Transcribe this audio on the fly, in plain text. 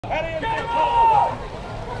How's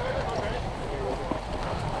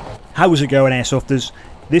it going, Airsofters?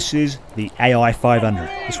 This is the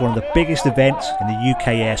Ai500. It's one of the biggest events in the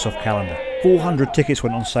UK Airsoft calendar. 400 tickets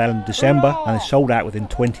went on sale in December and they sold out within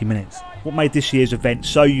 20 minutes. What made this year's event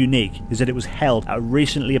so unique is that it was held at a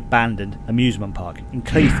recently abandoned amusement park in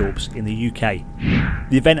Cleethorpes in the UK.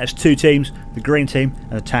 The event has two teams, the green team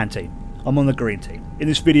and the tan team. I'm on the green team. In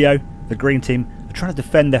this video, the green team are trying to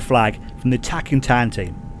defend their flag from the attacking tan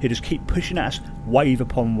team, who just keep pushing at us wave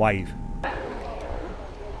upon wave.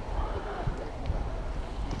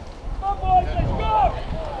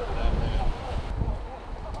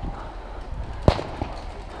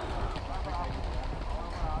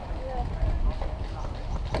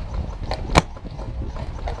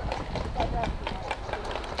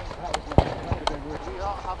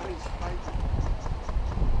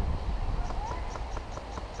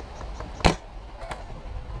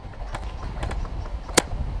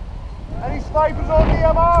 Any snipers on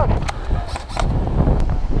here, man?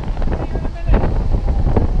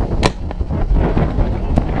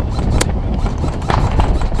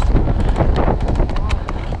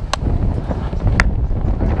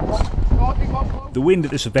 The wind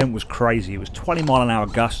at this event was crazy. It was 20-mile-an-hour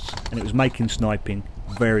gusts and it was making sniping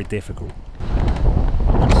very difficult.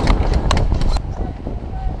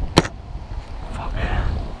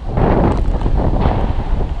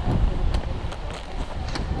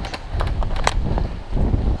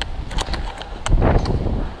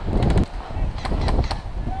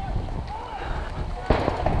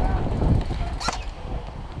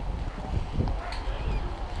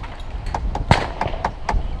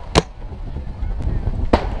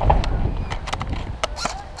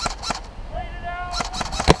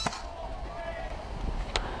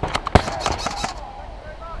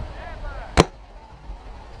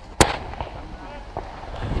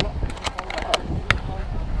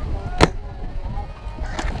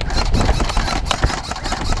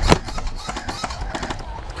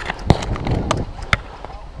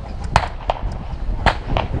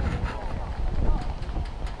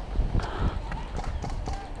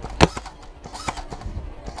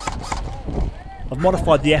 I've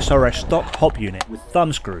modified the SRS stock hop unit with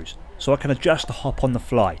thumb screws so I can adjust the hop on the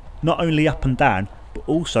fly, not only up and down but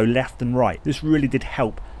also left and right. This really did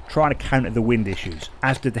help trying to counter the wind issues,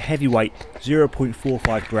 as did the heavyweight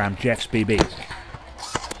 0.45 gram Geoffs BBs.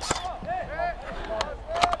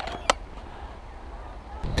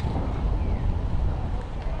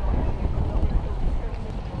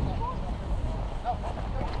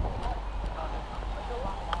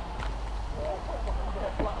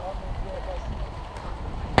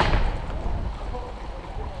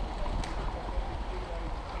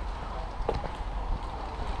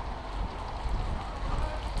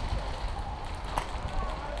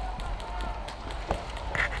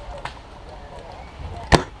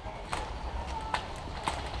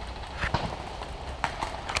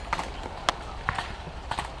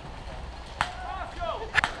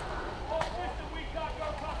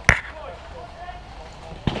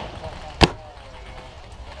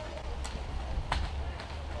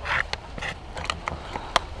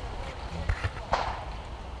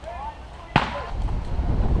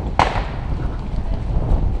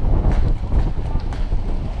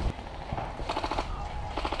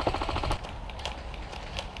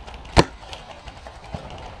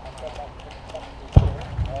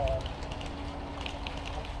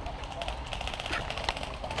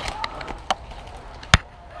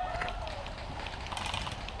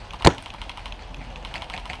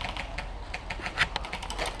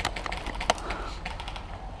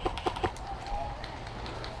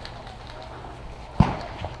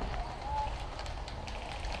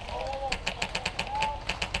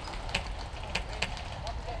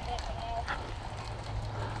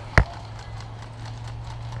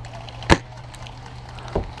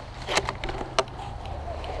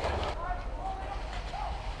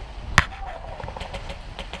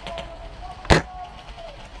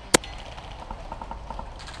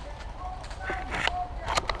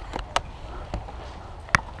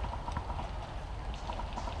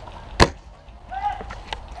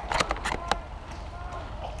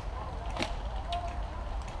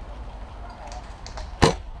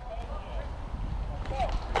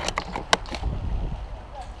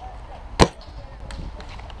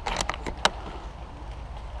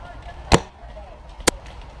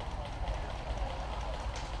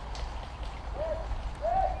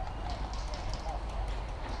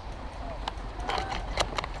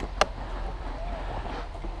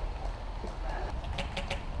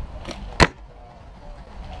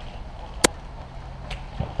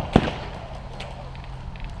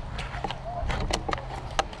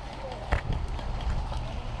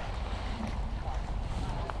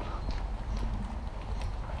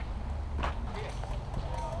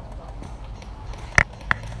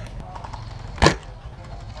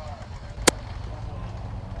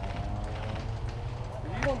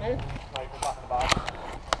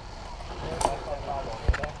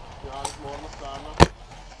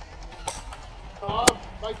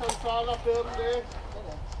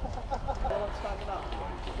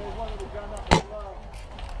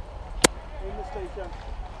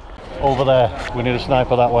 Over there, we need a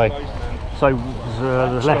sniper that way. So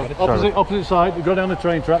the left, Opposite side, we go down the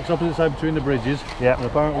train tracks, opposite side between the bridges. Yeah. And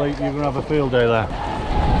apparently you're going to have a field day there.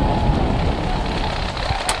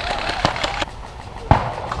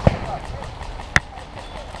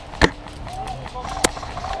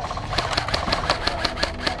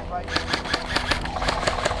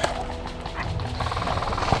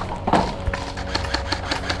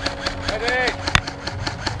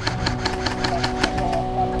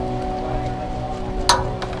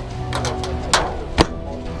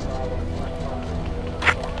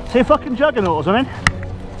 See a fucking juggernaut or something?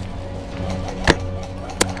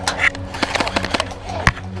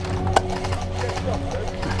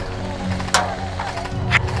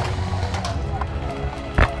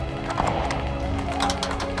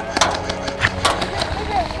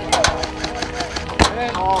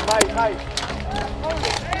 Oh, mate.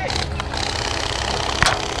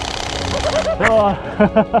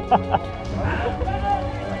 Oh.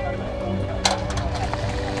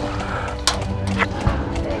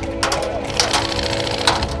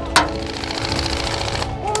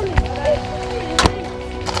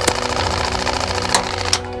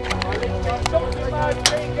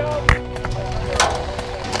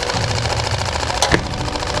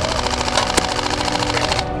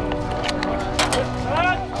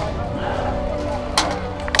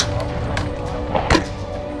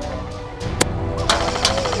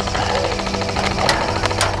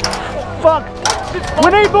 Fuck!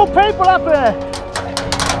 We need more people up here!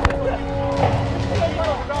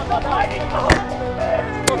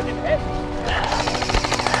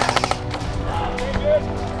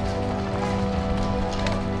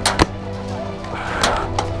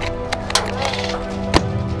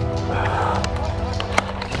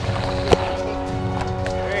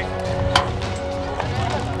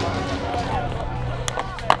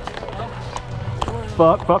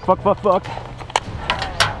 Fuck.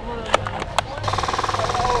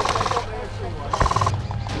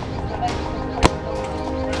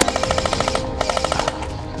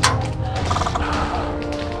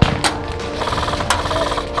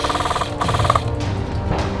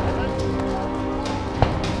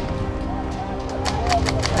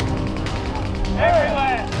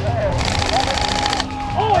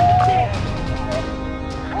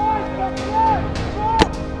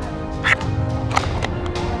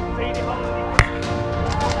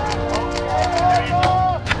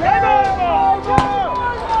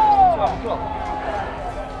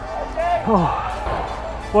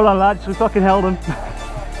 Oh, well done lads, we fucking held them.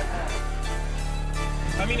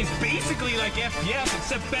 I mean, it's basically like FPS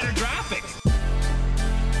except better graphics.